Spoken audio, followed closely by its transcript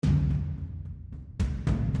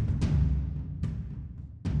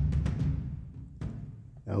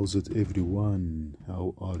How's it, everyone?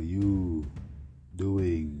 How are you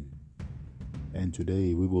doing? And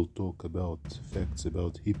today we will talk about facts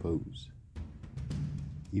about hippos.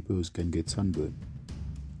 Hippos can get sunburn.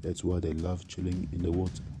 That's why they love chilling in the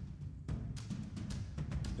water.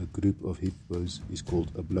 A group of hippos is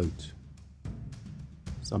called a bloat.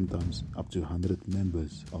 Sometimes up to 100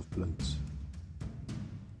 members of bloats.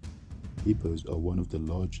 Hippos are one of the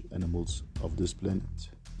large animals of this planet.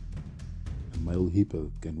 A male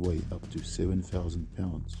hippo can weigh up to 7,000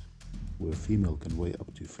 pounds, where a female can weigh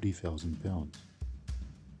up to 3,000 pounds.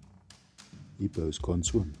 Hippos can't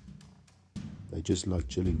swim. They just like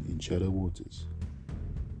chilling in shallow waters.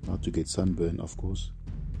 Not to get sunburn, of course.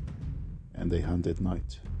 And they hunt at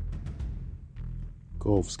night.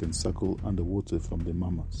 Calves can suckle underwater from their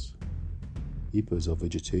mamas. Hippos are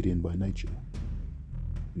vegetarian by nature.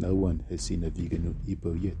 No one has seen a vegan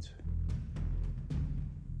hippo yet.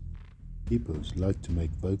 Hippos like to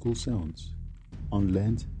make vocal sounds on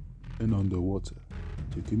land and underwater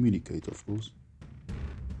to communicate, of course.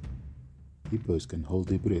 Hippos can hold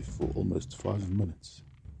their breath for almost 5 minutes.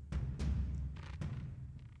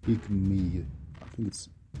 Pygmy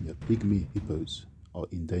hippos are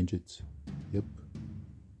endangered,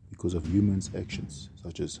 because of humans' actions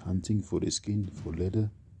such as hunting for their skin for leather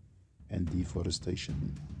and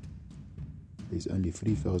deforestation. There's only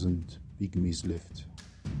 3,000 pygmies left.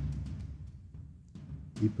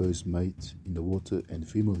 Hippos mate in the water and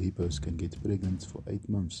female hippos can get pregnant for 8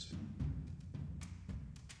 months.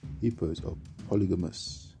 Hippos are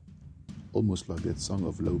polygamous, almost like that song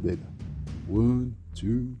of Low Beggar. 1,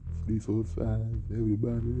 2, 3, 4, 5,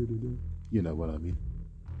 everybody. You know what I mean.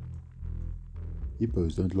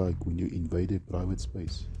 Hippos don't like when you invade their private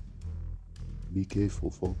space. Be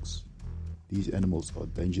careful, folks. These animals are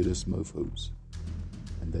dangerous mofos,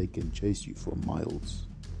 and they can chase you for miles.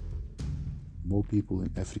 More people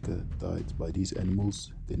in Africa died by these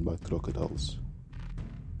animals than by crocodiles.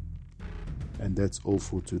 And that's all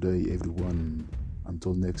for today, everyone.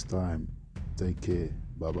 Until next time, take care.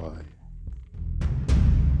 Bye-bye.